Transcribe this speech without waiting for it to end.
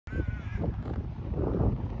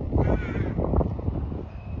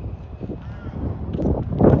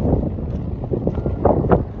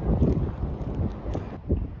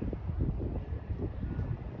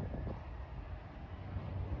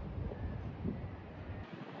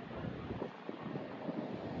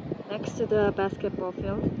next to the basketball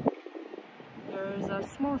field, there's a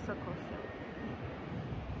small circle field.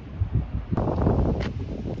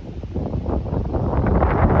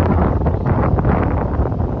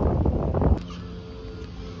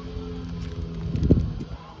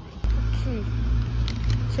 혹시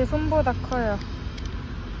제 손보다 커요.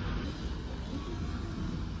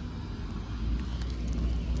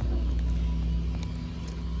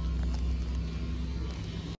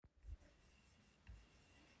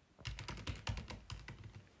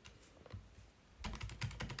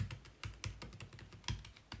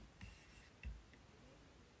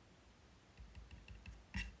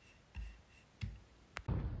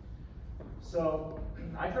 So,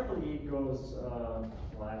 IEEE goes,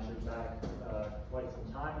 well, actually back quite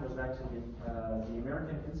some time. It goes back to the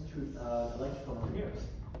American Institute of Electrical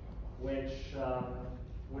Engineers, which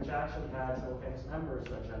actually had several famous members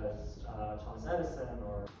such as Thomas Edison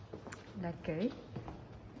or. L'accueil.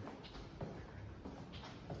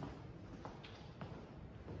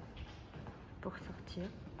 Pour sortir.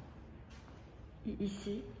 Et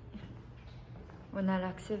ici, on a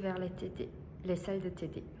l'accès vers les TD, les salles de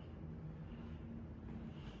TD.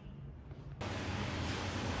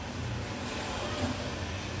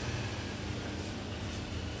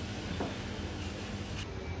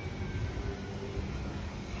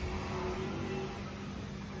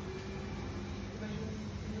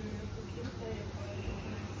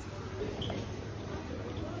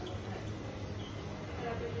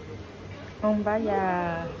 En bas, il y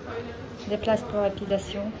a des places pour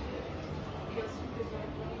épilation.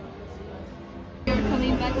 You're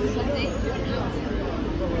coming back on Sunday?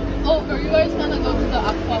 Oh, are you guys gonna go to the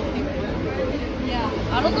aqua thing? Yeah,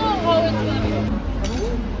 I don't know how it's gonna be.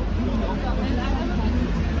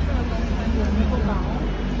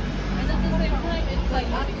 And at the same time, it's like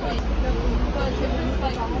aqua, but if it's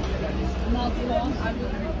like not long, I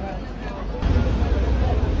would regret it.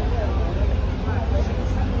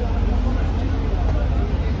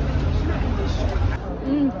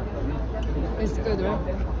 It's good, right?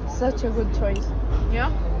 Such a good choice. Yeah?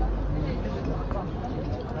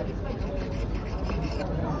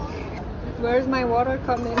 Where's my water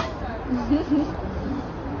coming?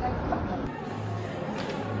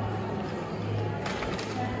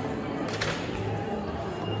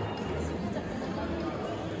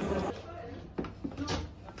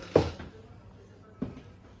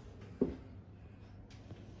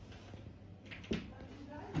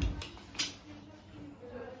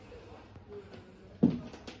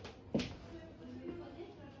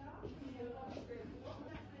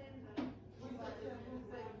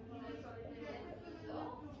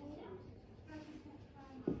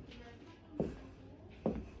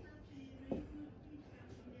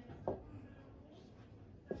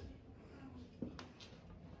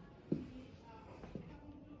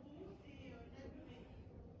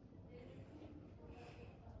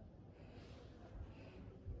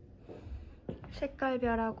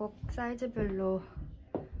 색깔별하고 사이즈별로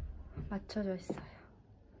맞춰져 있어요.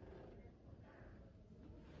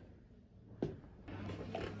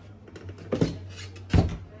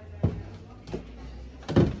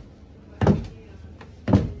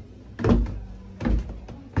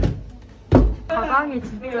 가방이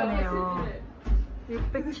진짜네요.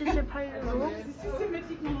 678유로.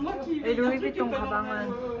 루이비통 가방은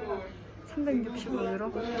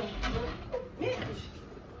 365유로.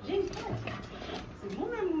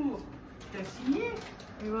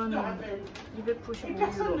 이거는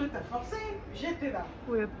 295유로.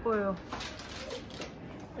 오, 예뻐요.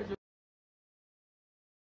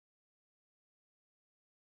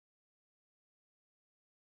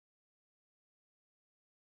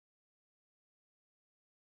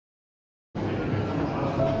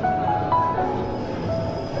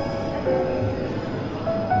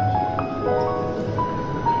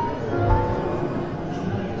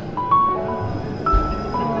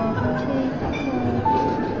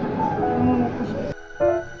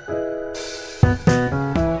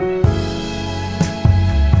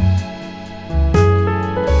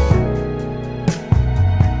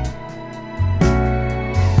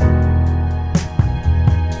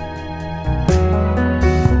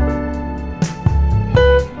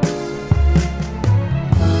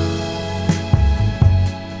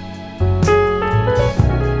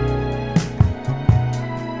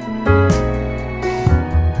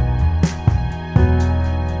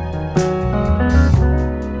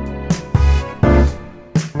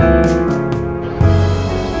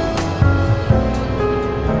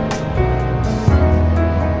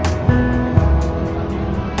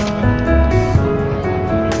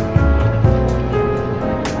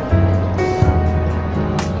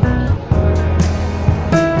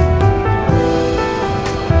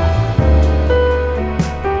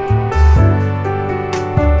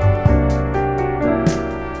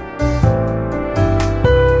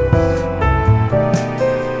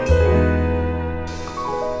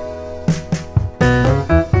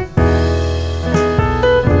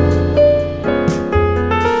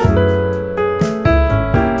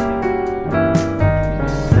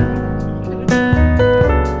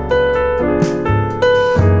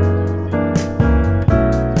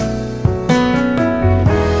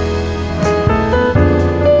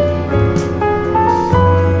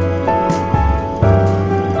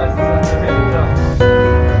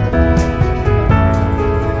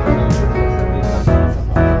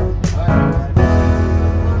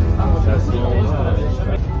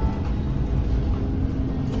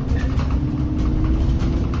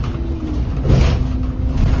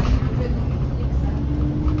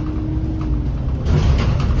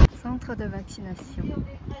 for the vaccination.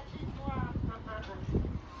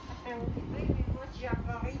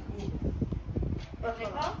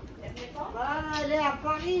 Elle est à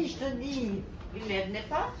Paris, je te dis. Oui, mais elle venait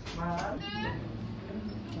pas.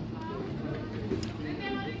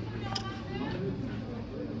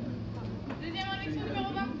 Deuxième injection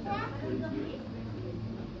numéro 23.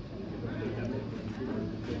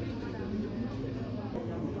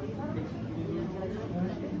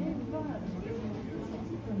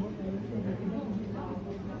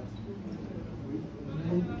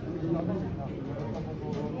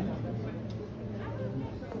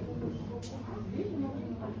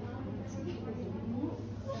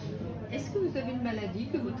 Est-ce que vous avez une maladie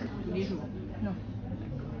que vous traitez tous les jours? Non.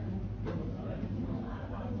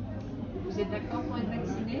 Vous êtes d'accord pour être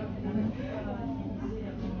vacciné?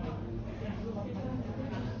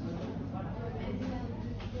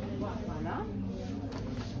 Voilà.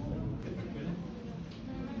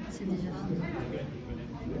 C'est déjà fini.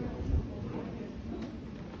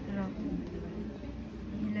 Alors,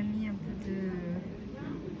 il a mis un peu de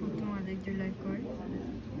coton avec de l'alcool,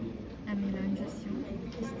 un mélangeation,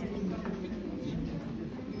 et c'était fini.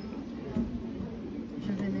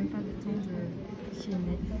 Je n'avais même pas le temps de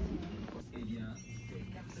filmer.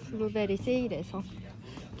 블루베리 세일해서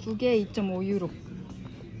 2개에 2.5유로.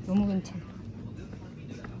 너무 괜찮아.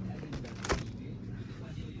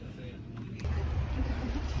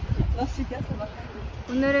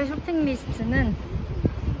 오늘의 쇼핑 리스트는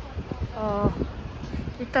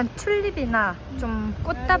일단 튤립이나 좀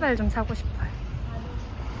꽃다발 좀 사고 싶어요.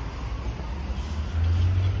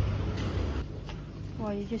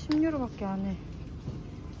 와, 이게 10유로밖에 안 해.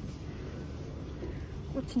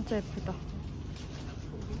 꽃 진짜 예쁘다.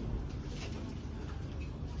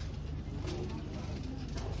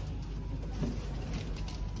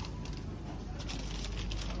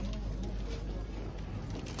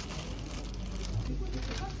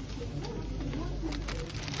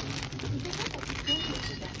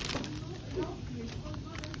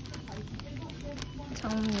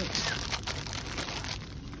 장미.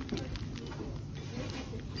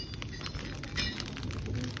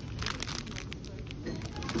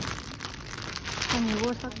 전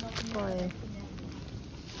이거 살 거예요.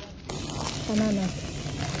 바나나.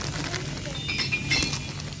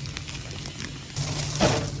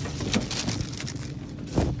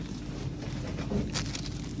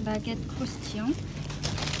 바게트 크로스티용.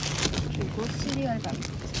 그리고 시리얼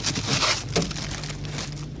바게트.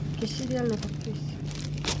 이렇게 시리얼로 박혀있어.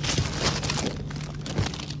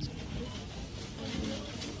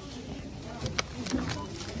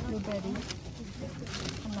 블루베리,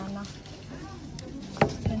 바나나,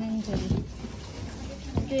 베넨제리.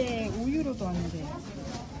 이게 5유로도 안 돼.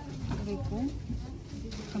 그리고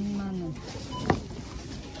간마늘.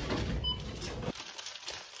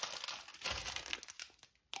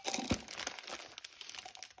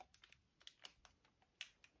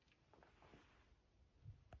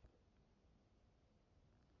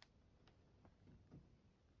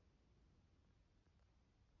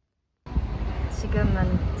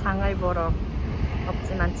 지금은 장을 보러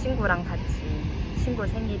없지만 친구랑 같이 친구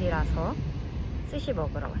생일이라서 스시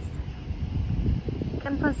먹으러 왔어요.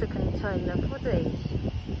 캠퍼스 근처에 있는 푸드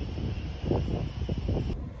에이시.